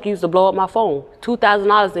motherfucker used to blow up my phone.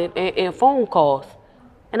 $2,000 in phone calls.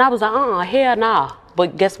 And I was like, hell nah.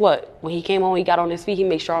 But guess what? When he came on, he got on his feet, he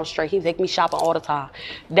made sure I'm straight. He take me shopping all the time.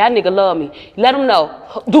 That nigga love me. Let him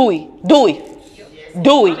know. Dewey.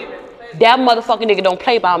 That motherfucking nigga don't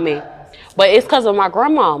play by me. But it's because of my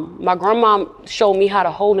grandma. My grandma showed me how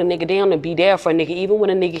to hold a nigga down and be there for a nigga, even when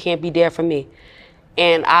a nigga can't be there for me.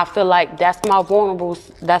 And I feel like that's my vulnerable.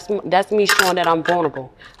 That's me showing that I'm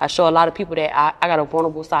vulnerable. I show a lot of people that I got a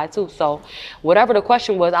vulnerable side too. So whatever the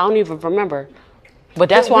question was, I don't even remember. But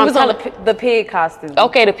that's why I'm telling the pig costume.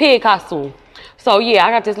 Okay, the pig costume. So yeah,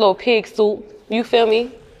 I got this little pig suit. You feel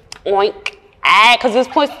me? Oink. Cause this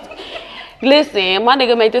pussy. Listen, my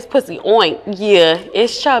nigga made this pussy oink. Yeah,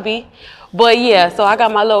 it's chubby. But yeah, so I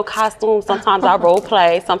got my little costume. Sometimes I role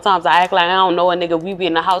play. Sometimes I act like I don't know a nigga. We be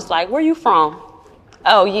in the house like, where you from?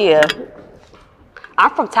 Oh yeah.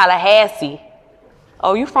 I'm from Tallahassee.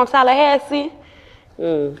 Oh, you from Tallahassee?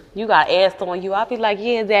 You got ass on you. I be like,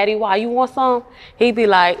 yeah, daddy, why? You want some? He be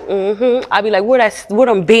like, I be like, where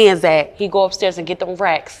them bins at? He go upstairs and get them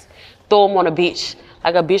racks. Throw them on a bitch.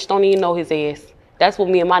 Like a bitch don't even know his ass. That's what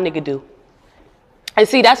me and my nigga do. And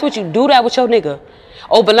see, that's what you do that with your nigga.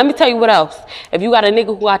 Oh, but let me tell you what else. If you got a nigga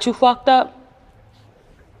who got you fucked up,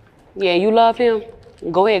 yeah, you love him,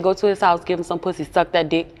 go ahead, go to his house, give him some pussy, suck that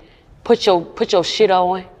dick, put your shit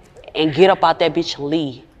on, and get up out that bitch and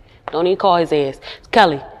leave. Don't even call his ass.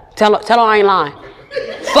 Kelly, Tell her I ain't lying.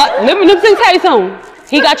 Let me tell you something.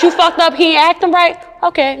 He got you fucked up, he ain't acting right?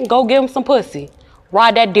 Okay, go give him some pussy.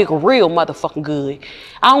 Ride that dick real motherfucking good.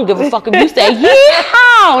 I don't give a fuck if you say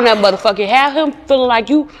yeehaw on that motherfucker. Have him feeling like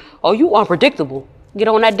you unpredictable. Get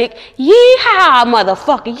on that dick. Yeehaw,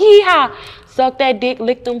 motherfucker. Yeehaw. Suck that dick,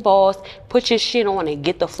 lick them balls, put your shit on and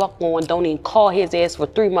get the fuck on. Don't even call his ass for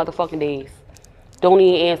 3 motherfucking days. Don't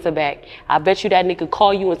even answer back. I bet you that nigga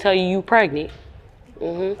call you and tell you pregnant.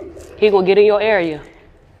 He gonna get in your area.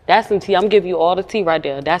 That's some tea. I'm giving you all the tea right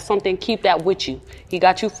there. That's something. Keep that with you. He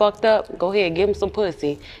got you fucked up. Go ahead, give him some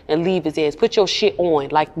pussy and leave his ass. Put your shit on.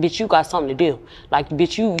 Like, bitch, you got something to do. Like,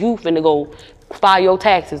 bitch, you finna go file your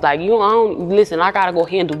taxes. Like, listen, I gotta go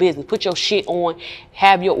handle business. Put your shit on.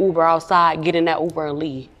 Have your Uber outside. Get in that Uber and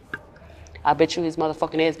leave. I bet you his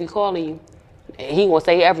motherfucking ass be calling you. He gonna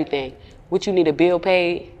say everything. What you need, a bill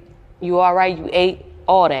paid? You all right? You ate?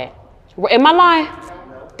 All that. Am I lying?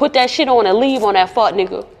 Put that shit on and leave on that fuck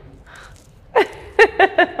nigga.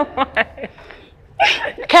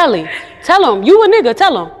 Kelly, tell him. You a nigga,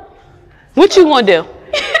 tell him. What you gonna do?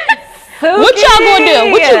 What y'all gonna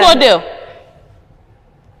do? What you gonna do?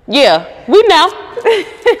 Yeah, we know.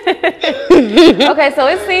 Okay, so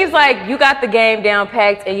it seems like you got the game down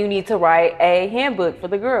packed and you need to write a handbook for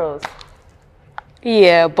the girls.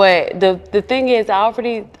 Yeah, but the thing is, I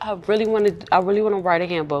really want to write a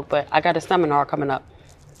handbook, but I got a seminar coming up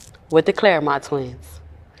with the Claremont twins.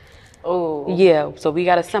 Oh. Yeah, so we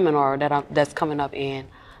got a seminar that's coming up, and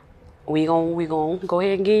we gonna go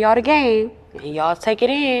ahead and give y'all the game, and y'all take it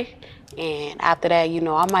in, and after that,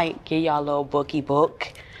 I might give y'all a little bookie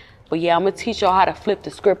book. But yeah, I'm gonna teach y'all how to flip the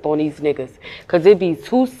script on these niggas, cause it be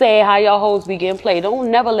too sad how y'all hoes be getting played. Don't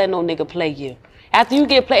never let no nigga play you. After you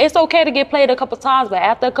get played, it's okay to get played a couple times, but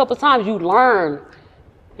after a couple times, you learn,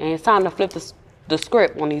 and it's time to flip the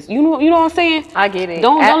script on these. You know what I'm saying? I get it.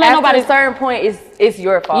 Don't let nobody. At a certain point, it's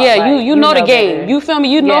your fault. Yeah, like, you know the game. Better. You feel me?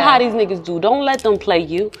 You know how these niggas do. Don't let them play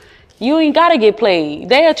you. You ain't gotta get played.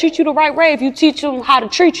 They'll treat you the right way if you teach them how to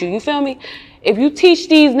treat you. You feel me? If you teach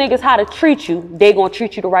these niggas how to treat you, they gonna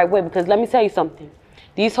treat you the right way. Because let me tell you something.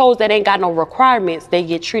 These hoes that ain't got no requirements, they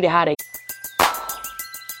get treated how they.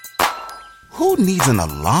 Who needs an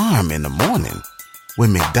alarm in the morning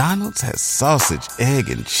when McDonald's has sausage, egg,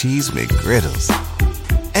 and cheese McGriddles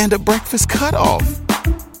and a breakfast cutoff?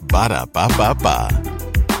 Ba-da-ba-ba-ba.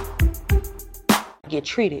 Get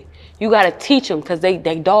treated. You gotta teach them because they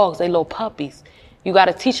dogs, they little puppies. You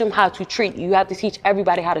gotta teach them how to treat you. You have to teach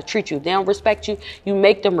everybody how to treat you. If they don't respect you, you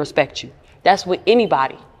make them respect you. That's with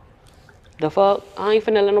anybody. The fuck? I ain't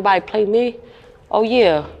finna let nobody play me. Oh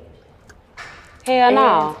yeah. Hell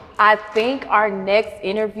no. I think our next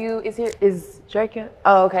interview is Drake.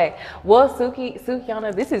 Oh, okay. Well,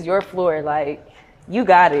 Sukihana, this is your floor. Like, you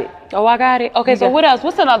got it. Oh, I got it. Okay, so what else?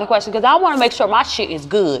 What's another question? Because I want to make sure my shit is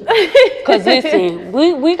good. Because listen,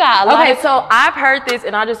 we got a lot. Okay, so I've heard this,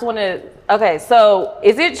 and I just want to. Okay, so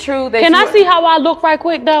is it true that? Can I see how I look right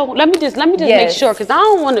quick though? Let me just make sure, because I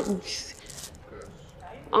don't want to.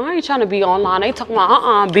 I ain't trying to be online. They talking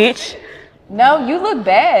about bitch. No, you look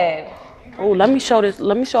bad. Oh, let me show this.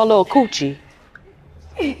 Let me show a little coochie.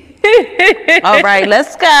 All right,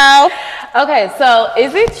 let's go. Okay, so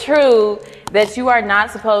is it true that you are not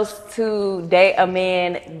supposed to date a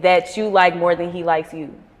man that you like more than he likes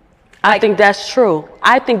you? I think that's true.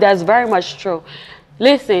 I think that's very much true.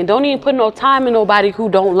 Listen, don't even put no time in nobody who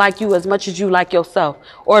don't like you as much as you like yourself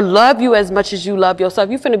or love you as much as you love yourself.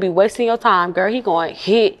 You finna be wasting your time, girl. He going to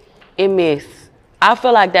hit and miss. I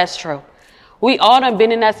feel like that's true. We all done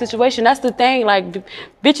been in that situation. That's the thing. Like,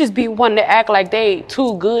 bitches be wanting to act like they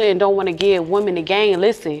too good and don't want to give women the game.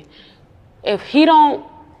 Listen, if he don't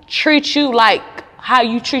treat you like how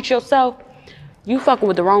you treat yourself, you fucking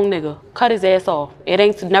with the wrong nigga. Cut his ass off. It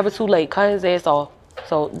ain't never too late. Cut his ass off.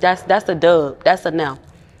 So that's a dub. That's a no.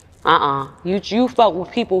 You fuck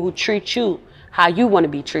with people who treat you how you want to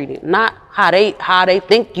be treated, not how they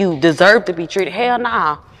think you deserve to be treated. Hell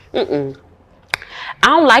nah. I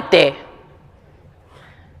don't like that.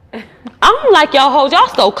 I don't like y'all hoes. Y'all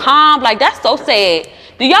so calm. Like, that's so sad.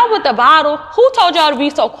 Do y'all with the bottle? Who told y'all to be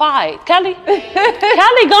so quiet? Kelly?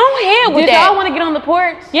 Kelly, go ahead with that. Did y'all want to get on the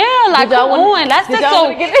porch? Yeah, like, come on. That's just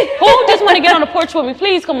so. Who just want to get on the porch with me?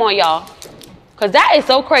 Please, come on, y'all. Because that is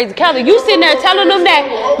so crazy. Kelly, you sitting there telling them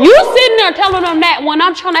that. You sitting there telling them that when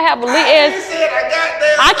I'm trying to have a lit ass.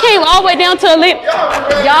 I came all the way down to a lit.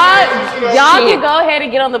 Y'all can go ahead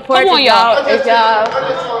and get on the porch. Come on, y'all.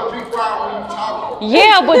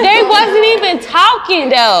 Yeah, but they wasn't even talking,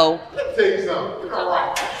 though. Let me tell you something.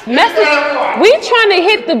 We trying to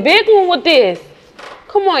hit the big one with this.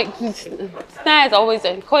 Come on, Snaz always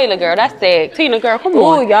a Quayla girl. That's sad. Tina girl, come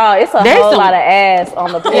on. Ooh, y'all, it's a whole lot of ass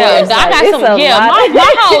on the porch. Yeah, I got some. Yeah,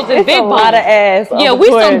 my house is big bone. A lot of ass. Yeah, we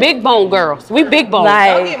some big bone girls. We big bone.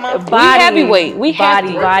 Like we heavyweight. We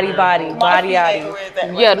body.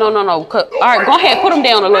 Yeah, no. All right, go ahead, put them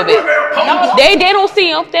down a little bit. They don't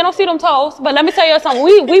see them. They don't see them toes. But let me tell you something.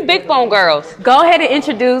 We big bone girls. Go ahead and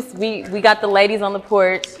introduce. We got the ladies on the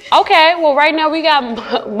porch. Okay, well right now we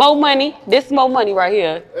got Mo Money. This is Mo Money right here.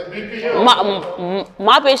 My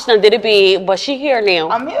bitch done did it big, but she here now.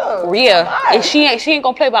 I'm here. Yeah, and she ain't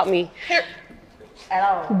gonna play about me. Here. At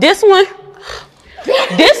all. This one,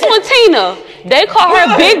 Tina. They call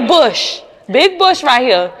her Big Bush. Big Bush right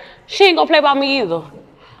here. She ain't gonna play about me either.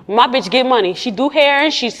 My bitch get money. She do hair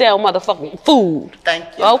and she sell motherfucking food.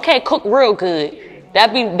 Thank you. Okay, cook real good.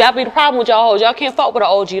 That be the problem with y'all hoes. Y'all can't fuck with an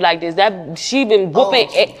OG like this. She been whooping.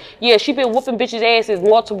 She been whooping bitches' asses,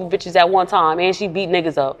 multiple bitches at one time, and she beat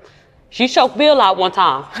niggas up. She choked Bill out one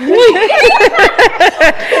time.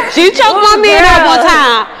 She choked my man out one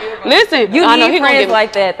time. Listen, you need friends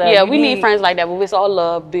like that, though. Yeah, we need friends like that, but it's all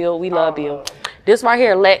love, Bill. We love Bill. This right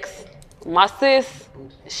here, Lex, my sis.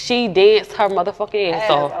 She danced her motherfucking ass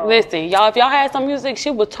off. Listen, y'all, if y'all had some music,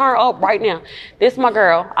 she would turn up right now. This is my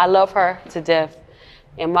girl. I love her to death.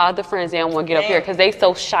 And my other friends, they don't want to get up here because they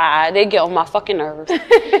so shy. They get on my fucking nerves.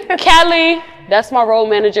 Kelly, that's my role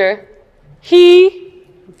manager.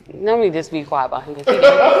 Let me just be quiet about him.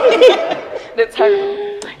 That's her.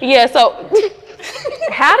 Yeah, so.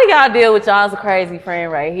 How do y'all deal with y'all's crazy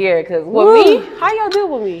friend right here? Because with me? How y'all deal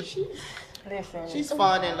with me? Listen. She's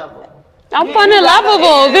fun and lovable. I'm fun and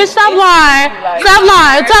lovable. Bitch, stop lying. Stop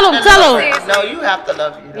lying. Tell him. No, you have to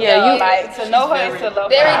love you. Yeah, you like to know her is to love her.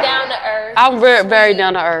 Very down to earth. I'm very, very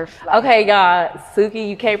down to earth. Okay, y'all. Suki,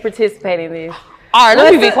 you can't participate in this. All right,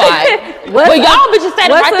 let me be quiet. But y'all bitches said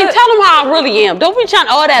it right there. Tell them how I really am. Don't be trying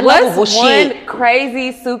all that lovable shit. What's one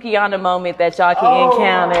crazy Sukihana moment that y'all can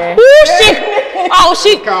encounter? Ooh, shit. Oh,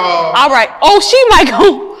 she. All right. Oh, she might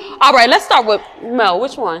go. All right, let's start with Mel.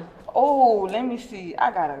 Which one? Oh, let me see.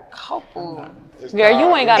 I got a couple. Girl,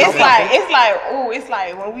 you ain't got no couple. It's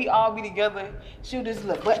like when we all be together, she'll just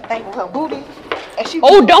look butt thing with her booty. And she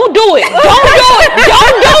don't do it. Don't do it.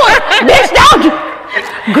 Bitch, don't do it.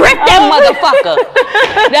 Grip that motherfucker.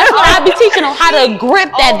 That's what I be teaching them, how to grip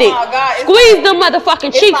that dick. God, squeeze the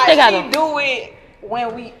motherfucking cheeks together. She do it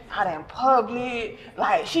when we out in public.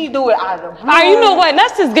 Like she do it out of the blue. All right, you know what?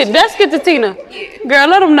 Let's get to Tina. Yeah. Girl,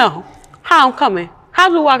 let them know how I'm coming. How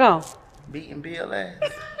do I go? Beating Bill ass.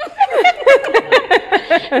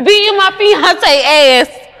 Beating my fiance ass.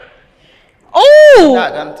 Ooh. We're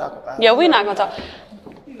not gonna talk about it. Yeah, we're not gonna talk.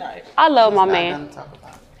 I love my man.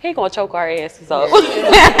 He gonna choke our asses up. Ooh,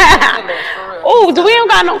 we don't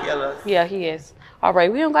got no. Yeah, he is. All right,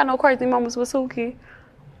 we don't got no crazy moments with Suki.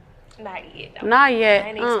 Not yet. No. Not yet.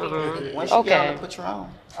 When she get on the Patron.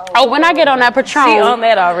 Oh, when I get on that Patron. She on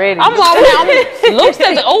that already. I'm loose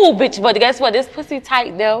as an old bitch, but guess what? This pussy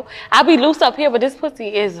tight though. I be loose up here, but this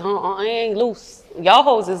pussy is ain't loose. Y'all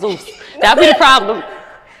hoes is loose. That be the problem.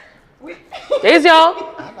 Is y'all?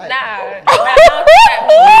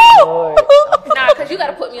 Nah, because you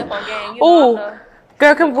gotta put me up on game. You know,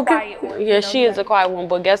 girl, yeah, she is a quiet one,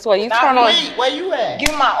 but guess what? You turn on. Where you at? Give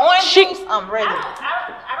me my orange juice. I'm ready. I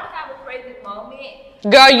don't have a crazy moment.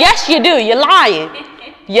 Girl, yes you do. You're lying.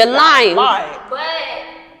 You're lying. But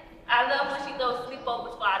I love when she goes sleep over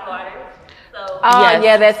with my daughter. So.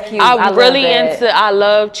 Yeah, that's cute. I'm really into. I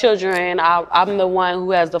love children. I'm the one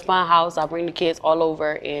who has the fun house. I bring the kids all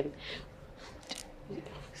over, and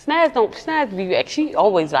Snaz be. She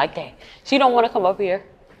always like that. She don't want to come up here.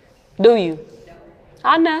 Do you?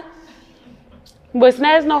 I know. But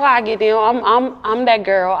Snaz know how I get down. I'm that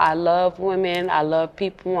girl. I love women. I love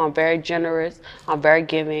people. I'm very generous. I'm very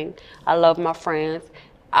giving. I love my friends.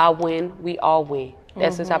 I win. We all win.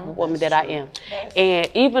 That's the type of woman that I am. And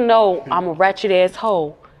even though I'm a ratchet ass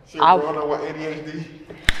hoe, you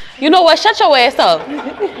know what? Shut your ass up.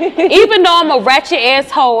 Even though I'm a ratchet ass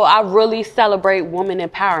hoe, I really celebrate woman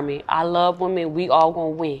empowerment. I love women. We all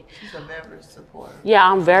gonna win. She's a very supportive. Yeah,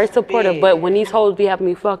 I'm very supportive. But when these hoes be having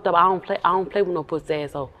me fucked up, I don't play with no pussy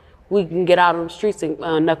ass hoe. We can get out on the streets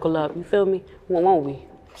and knuckle up. You feel me? Won't we?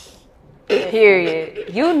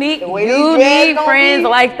 Period. You need friends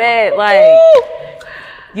like that. Like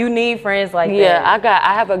you need friends like that. Yeah, I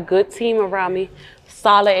have a good team around me.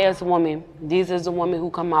 Solid ass woman. These is the women who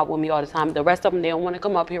come out with me all the time. The rest of them, they don't want to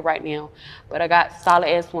come up here right now. But I got solid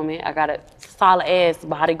ass women. I got a solid ass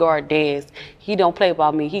bodyguard, Dez. He don't play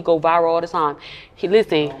about me. He go viral all the time.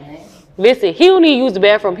 Listen, he don't even use the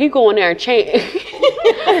bathroom. He go in there and change.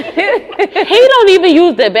 He don't even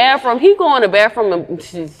use the bathroom. He go in the bathroom and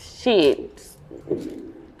shit,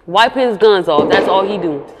 wipe his guns off. That's all he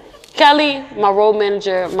do. Kelly, my road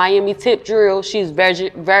manager, Miami Tip Drill. She's very,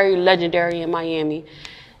 very legendary in Miami.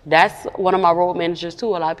 That's one of my road managers too.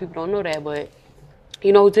 A lot of people don't know that, but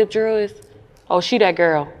you know who Tip Drill is? Oh, she that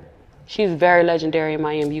girl. She's very legendary in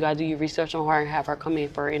Miami. You gotta do your research on her and have her come in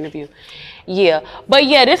for an interview. Yeah, but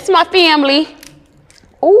yeah, this is my family.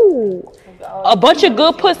 Ooh, a bunch of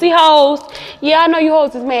good pussy hoes. Yeah, I know you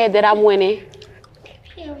hoes is mad that I'm winning.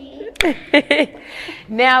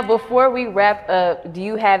 Now, before we wrap up, do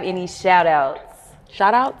you have any shout outs?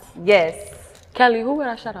 Shout outs? Yes. Kelly, who would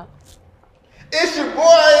I shout out? It's your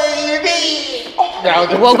boy, me.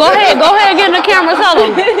 Well, go ahead and get in the camera. Tell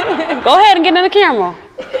them. Go ahead and get in the camera.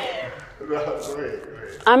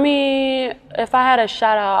 I mean, if I had a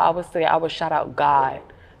shout out, I would say I would shout out God.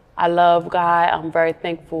 I love God. I'm very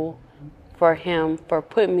thankful for him for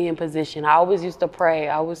putting me in position. I always used to pray.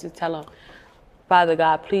 I always used to tell him, Father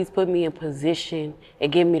God, please put me in position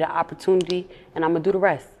and give me the opportunity, and I'm going to do the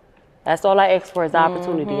rest. That's all I ask for is the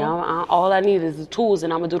opportunity. All I need is the tools,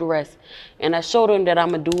 and I'm going to do the rest. And I showed him that I'm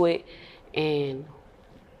going to do it. And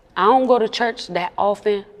I don't go to church that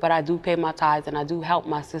often, but I do pay my tithes, and I do help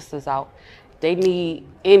my sisters out. They need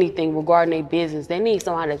anything regarding their business. They need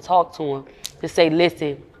somebody to talk to them, to say,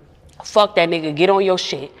 listen, fuck that nigga, get on your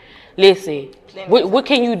shit. Listen, what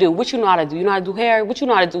can you do? What you know how to do? You know how to do hair? What you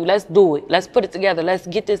know how to do? Let's do it. Let's put it together. Let's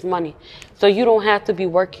get this money. So you don't have to be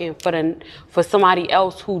working for somebody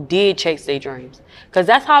else who did chase their dreams. Because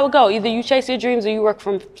that's how it go. Either you chase your dreams or you work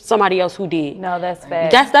from somebody else who did. No, that's bad.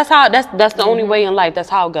 That's the only way in life. That's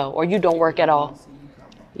how it go. Or you don't work at all.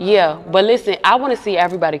 Yeah, but listen, I want to see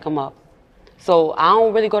everybody come up. So I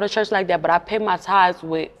don't really go to church like that, but I pay my tithes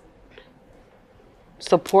with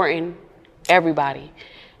supporting everybody.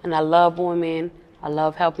 And I love women, I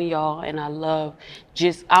love helping y'all, and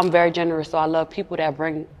I'm very generous, so I love people that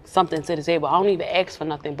bring something to the table. I don't even ask for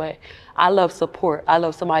nothing, but I love support. I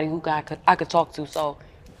love somebody who I could talk to, so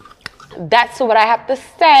that's what I have to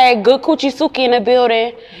say. Good Coochie Suki in the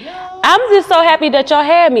building. I'm just so happy that y'all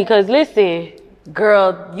had me, because listen,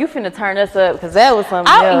 girl, you finna turn us up, because that was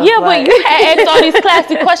something else. Yeah, but you had asked all these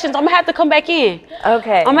classy questions. I'm going to have to come back in.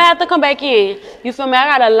 Okay. I'm going to have to come back in. You feel me?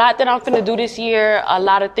 I got a lot that I'm finna do this year, a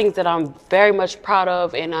lot of things that I'm very much proud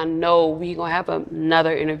of, and I know we going to have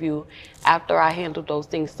another interview after I handle those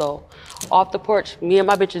things. So, off the porch, me and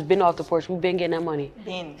my bitches been off the porch. We've been getting that money.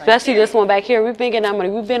 Especially this one back here. We've been getting that money.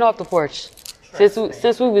 We've been off the porch.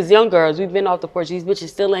 Since we was young girls, we've been off the porch. These bitches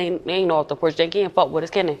still ain't off the porch. They can't fuck with us,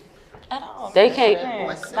 can they? They can't.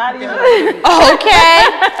 Not even. Okay.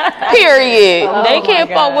 Period. They can't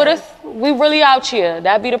fuck with us. We really out here.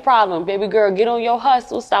 That be the problem. Baby girl, get on your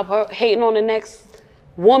hustle. Stop hating on the next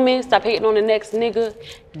woman. Stop hating on the next nigga.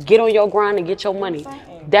 Get on your grind and get your money.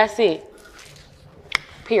 That's it.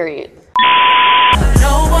 Period.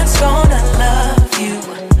 No one's gonna love you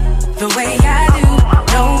the way I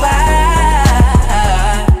do. Nobody.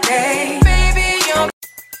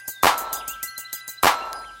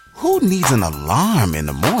 Who needs an alarm in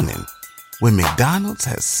the morning when McDonald's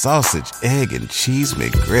has sausage, egg, and cheese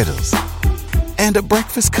McGriddles and a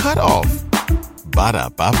breakfast cutoff?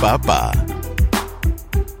 Ba-da-ba-ba-ba.